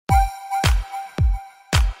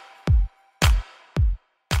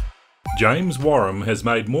James Wharram has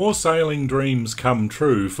made more sailing dreams come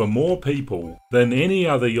true for more people than any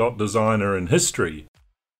other yacht designer in history.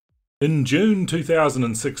 In June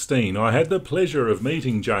 2016, I had the pleasure of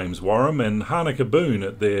meeting James Wharram and Hanneke Boon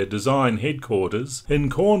at their design headquarters in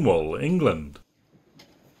Cornwall, England.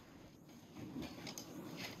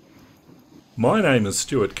 My name is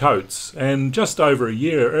Stuart Coates, and just over a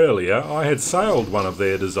year earlier I had sailed one of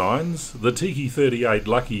their designs, the Tiki 38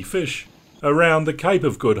 Luckyfish, around the Cape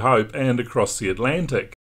of Good Hope and across the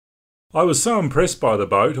Atlantic. I was so impressed by the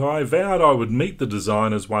boat I vowed I would meet the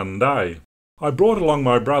designers one day. I brought along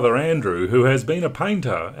my brother Andrew, who has been a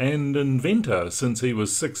painter and inventor since he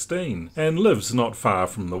was 16 and lives not far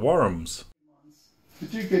from the Wharrams.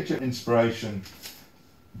 Did you get your inspiration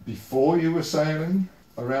before you were sailing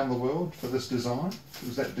around the world for this design?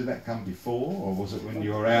 Did that come before, or was it when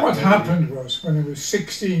you were out? What happened was, when I was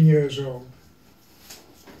 16 years old,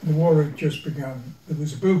 the war had just begun. There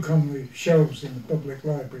was a book on the shelves in the public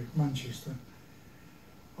library of Manchester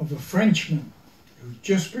of a Frenchman who,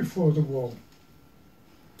 just before the war,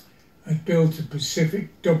 had built a Pacific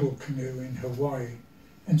double canoe in Hawaii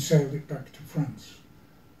and sailed it back to France.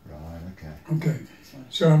 Right, okay. Okay,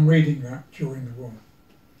 so I'm reading that during the war.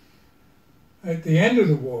 At the end of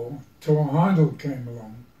the war, Tuya came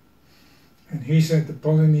along, and he said the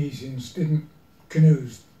Polynesians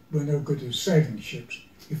canoes were no good as sailing ships,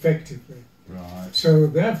 effectively. Right. So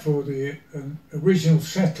therefore the original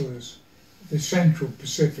settlers, the Central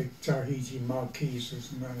Pacific, Tahiti,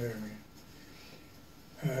 Marquesas and that area,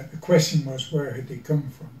 the question was, where had they come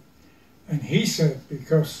from? And he said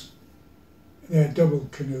because their double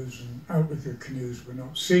canoes and outrigger canoes were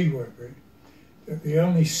not seaworthy, that the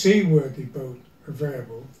only seaworthy boat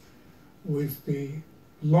available was the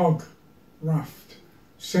log raft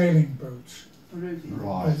sailing boats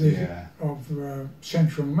right, of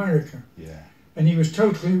Central America. Yeah. And he was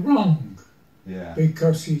totally wrong. Yeah.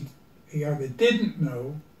 Because he either didn't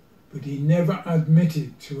know, but he never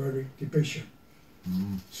admitted to Eric de Bishop.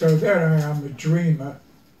 Mm. So there I am, a dreamer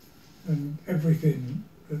and everything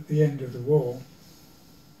at the end of the war.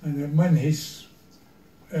 And then when his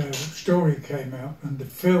story came out and the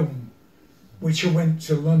film, which I went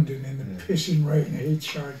to London in the pissing rain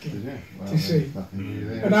hitchhiking to see.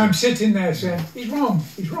 And I'm sitting there saying, he's wrong.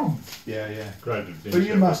 Yeah, yeah. Great. But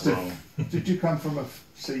you must have, did you come from a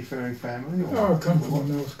seafaring family? Or I come from a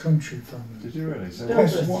North Country family. Did you really? So,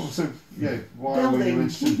 Yes. why were you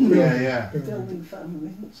interested? Building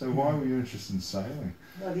family. So why were you interested in sailing?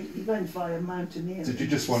 Well, he went via mountaineering. Did you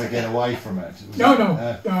just want to get away from it?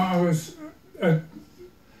 No, I was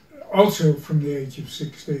also from the age of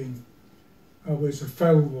 16. I was a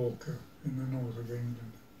fell walker in the north of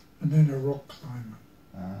England, and then a rock climber.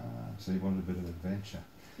 So you wanted a bit of adventure.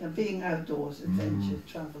 Now, being outdoors, adventure,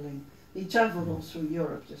 travelling. He travelled all through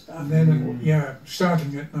Europe just after. And then,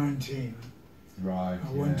 starting at 19, right,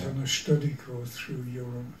 I went on a study course through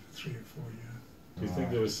Europe for 3 or 4 years. Do you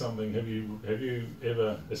think there was something? Have you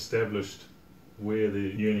ever established where the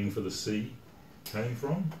yearning for the sea came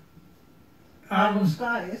from? Isle of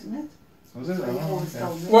Skye, isn't it? Was it? So you always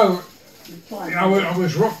told me. Well, I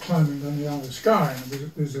was rock climbing on the Isle of Skye,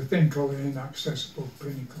 and there's a thing called an inaccessible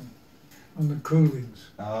pinnacle on the Coolings.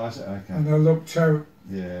 Oh, is it? Okay. And I looked out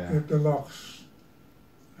Yeah. at the lochs,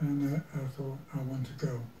 and I thought, I want to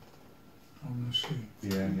go on the sea.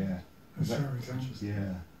 Yeah, yeah. That's how it happened.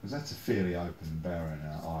 Yeah, because that's a fairly open, barren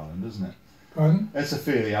island, isn't it? Pardon? It's a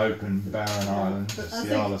fairly open, barren island. But It's I the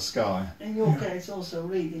think Isle of Skye. In your case, also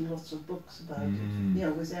reading lots of books about it. You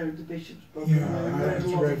know, with Eric de Bishop's book, Yeah, and I read a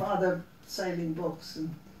lot read. of other sailing books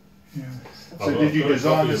and Yeah. stuff. So did you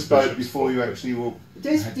design this boat before you actually were?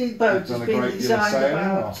 This boat has done a been great deal of designed sailing,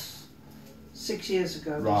 about or? 6 years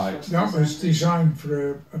ago. this Right. was That was designed. designed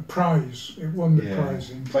for a prize. It won the prize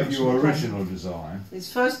in But class. your original design,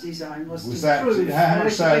 His first design was to that, prove how much Eric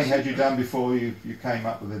de sailing Bishop- had you done before you came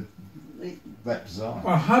up with that design?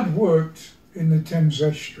 I had worked in the Thames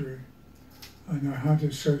estuary, and I had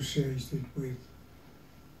associated with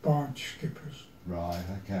barge skippers. Right,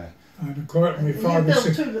 okay. And according to You my father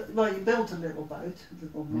built said, you built a little boat, a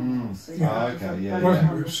little model, so you Yeah. had Okay, a yeah, it boat wasn't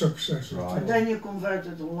model. with success at Right. all. And then you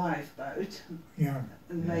converted a live boat Yeah,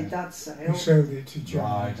 and Yeah. made that we sail. sailed it to Germany.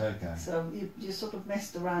 Right, okay. So you sort of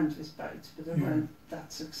messed around with boats, but they Yeah. weren't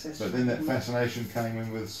that successful. But then that fascination came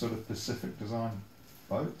in with sort of Pacific design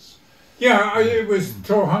boats? Yeah, it was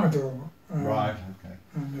Torhado. Right, okay.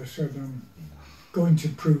 And I said, I'm going to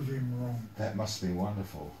prove him wrong. That must be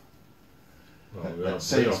wonderful. Well,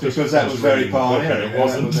 Because that was very pioneering. It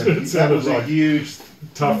wasn't. That It was sounded a like huge,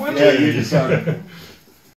 tough. yeah, you decided.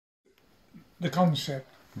 The concept.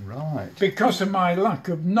 Right. Because of my lack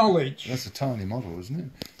of knowledge. That's a tiny model, isn't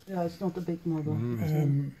it? Yeah, it's not a big model.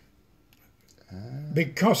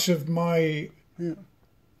 Because of my... Yeah.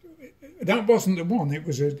 That wasn't the one, it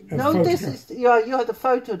was a No, photograph. this is, yeah, you had a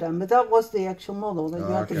photo then, but that was the actual model. That you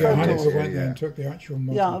had the okay. Yeah, photo. Hanneke went there and took the actual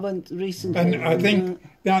model. Yeah, I went recently. And I think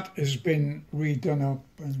that has been redone up,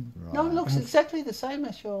 and No, it looks exactly the same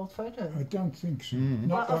as your photo. I don't think so. Mm.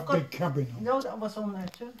 Not Well, I've that big cabin. No, that was on there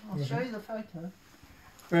too. I'll Was show it? you the photo.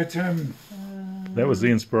 But That was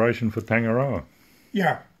the inspiration for Tangaroa.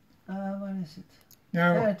 yeah, Where is it?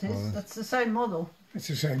 now There it is. That's the same model. it's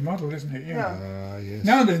the same model, isn't it? Yeah. Yes.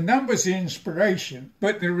 Now then, that was the inspiration,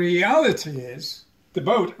 but the reality is the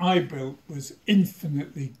boat I built was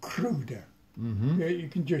infinitely cruder. Mm-hmm. Yeah, you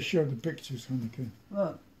can just show the pictures, Hanneke.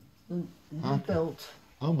 Well, he Okay. built.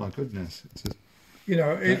 Oh my goodness! It's a, You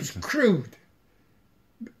know, it's crude.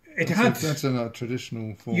 It had. that's a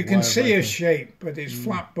traditional form. You can see a shape, but it's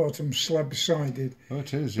flat bottom, slab sided. Oh,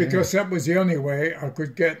 it is. Yeah. Because that was the only way I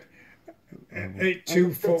could get it 2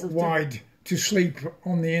 bits foot of wide to sleep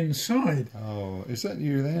on the inside. Oh, is that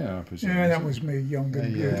you there? I presume. Yeah, is that it? was me, young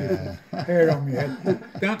and beautiful, Yeah. hair on my head.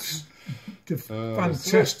 That's the Oh.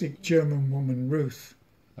 fantastic German woman, Ruth,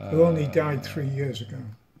 who only died 3 years ago.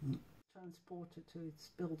 Transported to its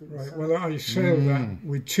building. Right, site. well, I sailed that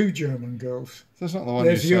with 2 German girls, That's not the one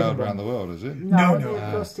There's you the other sailed one. around the world, is it? No, no.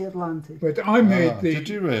 across the Atlantic. but I made the... Did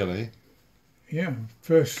you really? Yeah,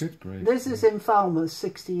 first... Good grief. This is in Falmouth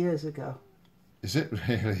 60 years ago. Is it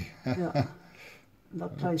really? Yeah.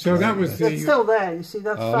 That place. So that was It's the... still there. You see,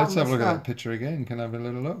 that's Oh, Falmouth let's have a look at now. that picture again. Can I have a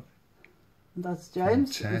little look? That's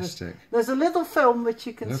James. Fantastic. There's a little film which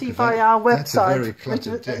you can Look see at via that. our That's a website. very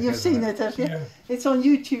cluttered deck, You've isn't seen it? it, have you? Yeah. It's on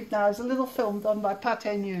YouTube now. It's a little film done by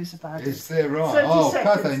Pate News about Is it. there right? 30 Oh,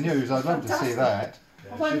 seconds. Cathay News. I'd love to see Fantastic. that.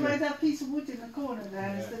 By the way, that piece of wood in the corner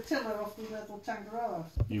there is the tiller of the little Tangaroa.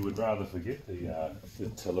 You would rather forget the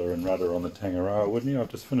tiller and rudder on the Tangaroa, wouldn't you? I've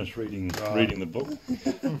just finished reading the book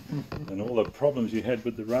and all the problems you had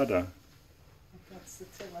with the rudder. That's the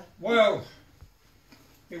tiller. Well,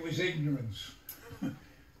 it was ignorance.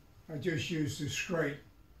 I just used a straight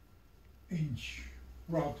inch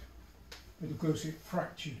rod, but of course it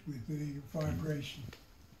fractured with the vibration.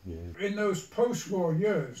 Yeah. In those post-war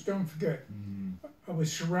years, don't forget, I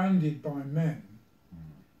was surrounded by men,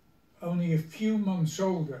 only a few months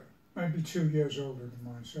older, maybe 2 years older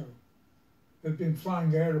than myself. They'd been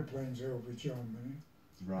flying aeroplanes over Germany,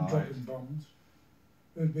 and Right. dropping bombs.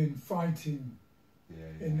 They'd been fighting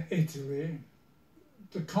Yeah. in Italy.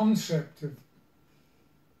 The concept of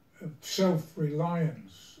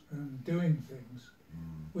self-reliance and doing things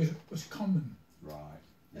was common. Right.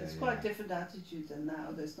 It's quite a different attitude than now.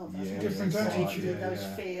 There's not that Yeah, much different attitude, those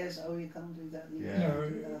yeah. fears. Oh, you can't do that. You Yeah. can't No,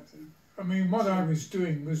 do that. And I mean, what I was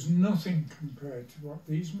doing was nothing compared to what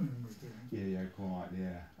these men were doing. Yeah, quite,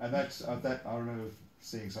 yeah. And that's that. I remember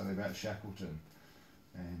seeing something about Shackleton,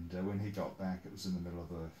 and when he got back, it was in the middle of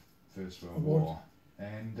the First World War. War,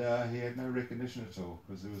 and he had no recognition at all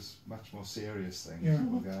because there was much more serious things Yeah. that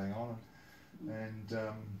were going on, and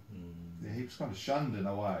yeah, he was kind of shunned in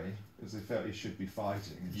a way because they felt he should be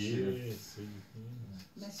fighting instead of Yes.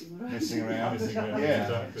 messing around. messing around, Messing around, yeah,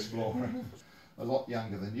 exactly. exploring. A lot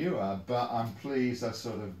younger than you are, but I'm pleased I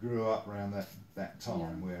sort of grew up around that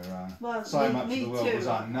time where Well, so me- much of me the world too. was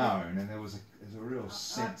unknown, and there was a real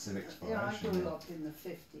sense of Yeah, I exploration. grew up in the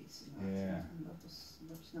 50s. And Yeah. and that was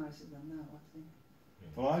much nicer than now, I think.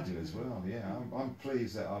 Well, I do as well. Yeah, I'm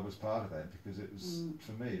pleased that I was part of that because it was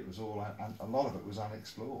for me. It was all a lot of it was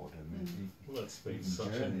unexplored, and Well, it's been Even such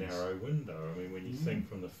a journeys. narrow window. I mean, when you think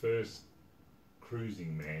from the first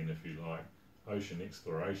cruising man, if you like, ocean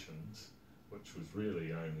explorations, which was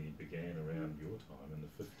really only began around your time in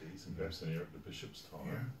the 50s and perhaps in Eric the Bishop's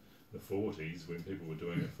time, the 40s when people were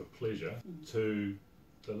doing it for pleasure, to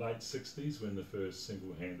the late 60s when the first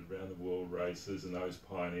single-handed round the world races and those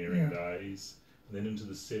pioneering days, and then into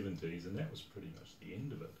the 70s, and that was pretty much the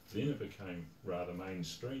end of it. Then it became rather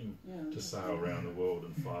mainstream to sail around the world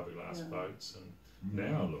in fiberglass boats, and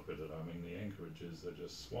now look at it. I mean, the anchorages are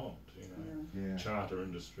just swamped. You know, yeah, charter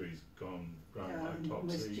industry's grown like and top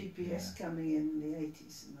with sea. GPS coming in the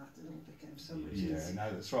 80s and that, it all became so much yeah. easier.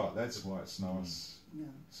 No, that's right. That's why it's nice. Yeah.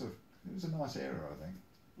 Sort of, it was a nice era, I think.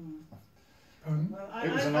 Well,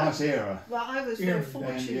 It was a nice era. Well, I was Yeah, very and,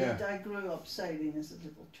 fortunate. I grew up sailing as a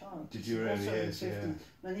little child. Did you really? Also in the Yes, yeah. 50s.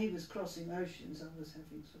 When he was crossing oceans, I was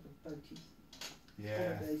having sort of boaty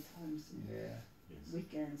Yeah, holiday times and yeah. Yes.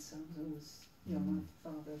 weekends. So I was always, you know, my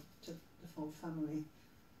father took the whole family.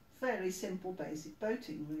 Fairly simple, basic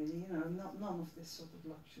boating, really. You know, none of this sort of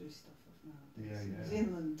luxury stuff of nowadays. Yeah, It was yeah.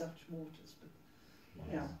 inland Dutch waters,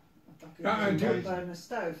 but Yeah. a bucket I and do- a burner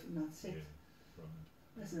stove, and that's Yeah. it,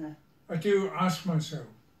 Right. isn't it? I do ask myself,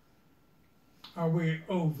 are we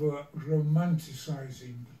over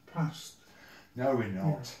romanticising the past? No, we're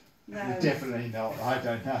not. No. We're definitely not. I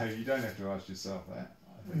don't know. You don't have to ask yourself that.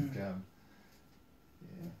 I think, yeah.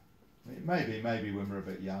 Maybe when we're a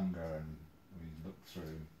bit younger and we look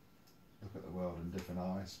at the world in different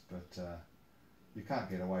eyes, but you can't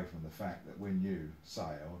get away from the fact that when you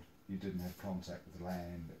sailed, you didn't have contact with the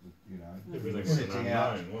land. It was, you know, Everything was an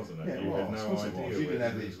unknown, wasn't it? Yeah, You had no idea. You didn't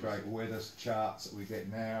have these great weather charts that we get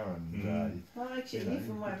now, and Mm. Well, actually, you know,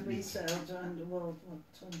 even when we sailed around the world,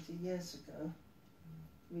 20 years ago,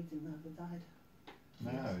 we didn't have a died.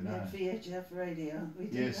 no, We no. had VHF radio. We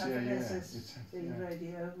didn't Yes, have yeah, yeah. SSB Yeah.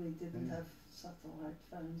 radio. We didn't Yeah. have satellite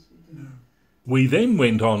phones. We No. didn't. We then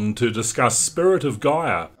went on to discuss Spirit of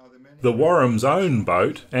Gaia, the Wharram's own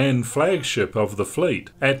boat and flagship of the fleet.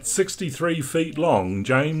 At 63 feet long,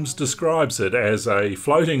 James describes it as a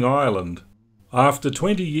floating island. After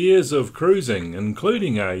 20 years of cruising,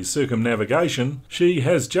 including a circumnavigation, she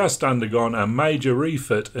has just undergone a major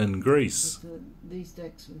refit in Greece. But, these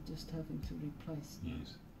decks we're just having to replace.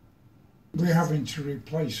 Yes. We're having to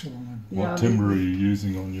replace all them. Yeah, What timber are you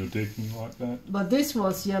using on your decking like that? But this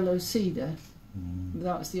was yellow cedar.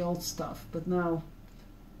 That was the old stuff. But now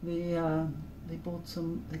they bought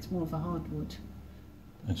some. It's more of a hardwood.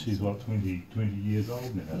 And she's what, 20 years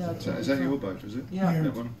old now? Yeah, Is that your boat, is it? Yeah. Yeah.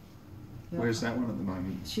 That one? Yeah. Where's that one at the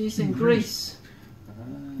moment? She's in In Greece.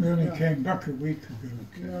 We only Yeah. came back a week ago.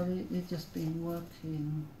 Okay. Yeah, they've just been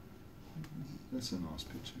working. That's a nice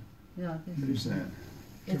picture. Yeah, Who's that?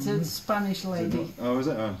 it's a Spanish Is it lady not- oh, is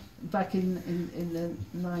that one? back in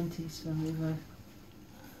the 90s when we were.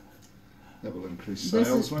 That will increase This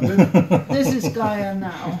sales, is- won't it? This is Gaia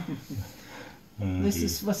now. This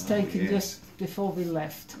This was taken yes. just before we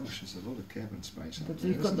left. Gosh, there's a lot of cabin space up But there,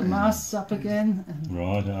 we've got isn't the there? masts up again. And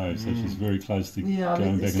Right, oh, so she's very close to yeah,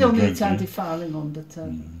 going it back still in the needs drink, anti-fouling on, but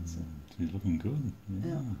She's looking good.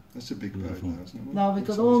 Yeah. That's a big boat, Beautiful. though, isn't it? now we've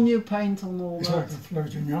got all new paint on all It's like a that.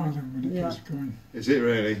 floating island when it Yeah. was going. Is it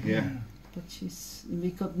really? Yeah. But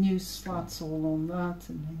we've got new slats all on that,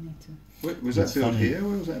 and we need to. Wait, was That's that built funny. here?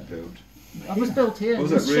 Where was that built? I was built here. in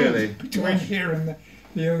Was the that shed. really? Between here and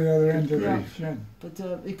the other end of Yeah. the shed.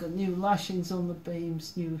 But we've got new lashings on the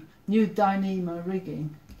beams, new Dyneema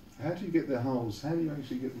rigging. How do you get the holes? How do you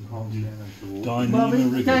actually get the holes down into the water? Dyneema Well,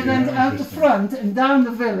 rigging, they went very out the interesting. front and down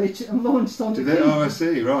the village and launched on the Did they? Oh, I beam.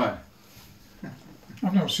 see. Right.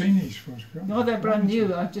 I've not seen these photographs. No, they're brand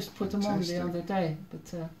new. I just put them on the Fantastic. other day.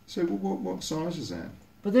 But So what size is that?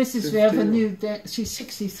 this is we have a 50 or- new deck. She's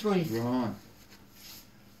 63. Right.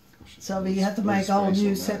 Gosh, it's So a we lot had to of make a whole space new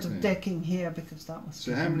on that, set isn't of it? decking here because that was.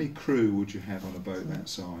 So how many crew would you have on a boat that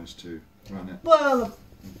size to run it? Well,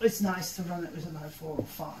 it's nice to run it with about 4 or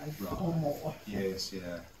 5 Right. or more. Yes,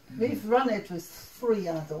 yeah. We've run it with 3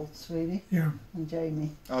 adults really, Yeah. and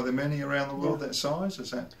Jamie. Are there many around the world that size?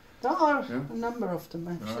 Is that? There are Yeah. a number of them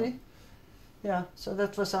actually. Right. Yeah, so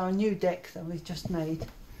that was our new deck that we just made.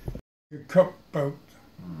 The cup boat,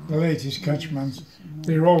 the latest Catamarans,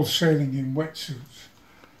 they're all sailing in wetsuits.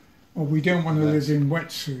 Well, we don't want to live in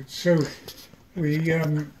wetsuits, so we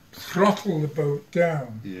throttle the boat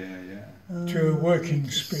down Yeah, yeah. to a working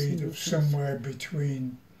Let's speed see of what somewhere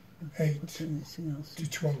between 8 what's anything else. to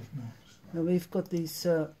 12 knots. Now we've got these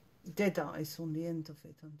dead eyes on the end of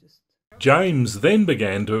it. I'm just. James then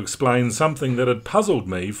began to explain something that had puzzled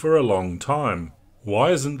me for a long time.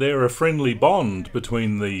 Why isn't there a friendly bond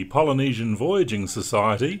between the Polynesian Voyaging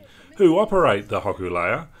Society, who operate the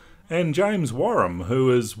Hokulea, and James Wharram,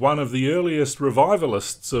 who is one of the earliest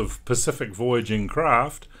revivalists of Pacific voyaging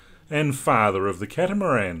craft and father of the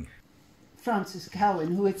catamaran? Francis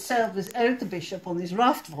Cowan, who had sailed with Elder Bishop on his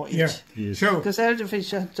raft voyage. Yeah. So, Because Elder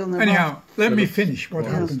Bishop had done a anyhow, let me finish what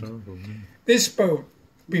Yeah. happened. This boat,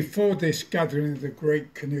 before this gathering of the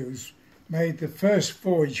great canoes, made the first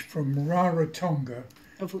voyage from Rarotonga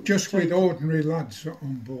raft just with ordinary lads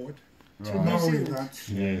on board, Right. Maori Zealand. lads,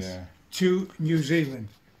 Yes. to New Zealand.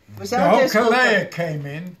 The Without escort- Hokulea came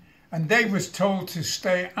in and they was told to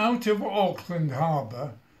stay out of Auckland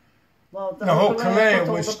Harbour. Well, The Hokulea put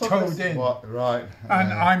all was the towed puppets- in. What? Right.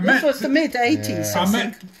 And I This met was the mid-80s, I I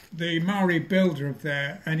met think. the Maori builder of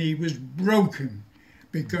there, and he was broken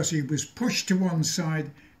because he was pushed to one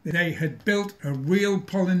side. They had built a real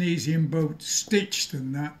Polynesian boat, stitched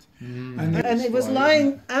and that. And And it was Why, lying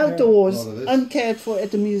isn't outdoors, A lot of this. uncared for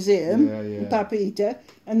at the museum Yeah, yeah. in Papeete.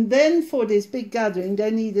 And then for this big gathering,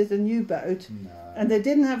 they needed a new boat. No. And they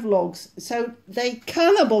didn't have logs, so they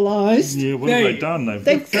cannibalised. Yeah, what have they done? They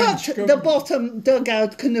They've cut French the government. bottom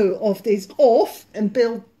dugout canoe of this off and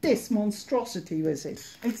built this monstrosity with it.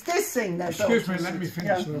 It's this thing they built. excuse me, let me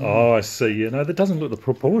finish. Yeah. though. Oh, I see. You know, that doesn't look. The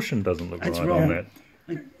proportion doesn't look That's right wrong. on that.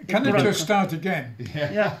 Can I just start again?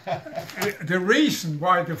 Yeah. The reason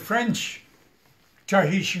why the French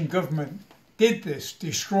Tahitian government did this,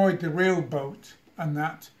 destroyed the railboat and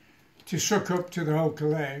that, to suck up to the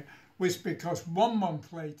Hokulea, was because 1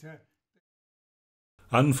 month later...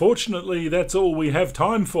 Unfortunately, that's all we have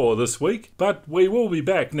time for this week, but we will be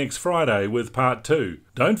back next Friday with part 2.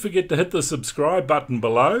 Don't forget to hit the subscribe button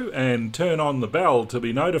below and turn on the bell to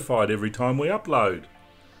be notified every time we upload.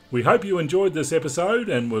 We hope you enjoyed this episode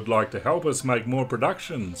and would like to help us make more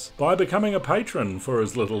productions by becoming a patron for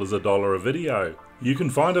as little as $1 a video. You can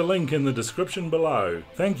find a link in the description below.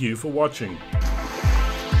 Thank you for watching.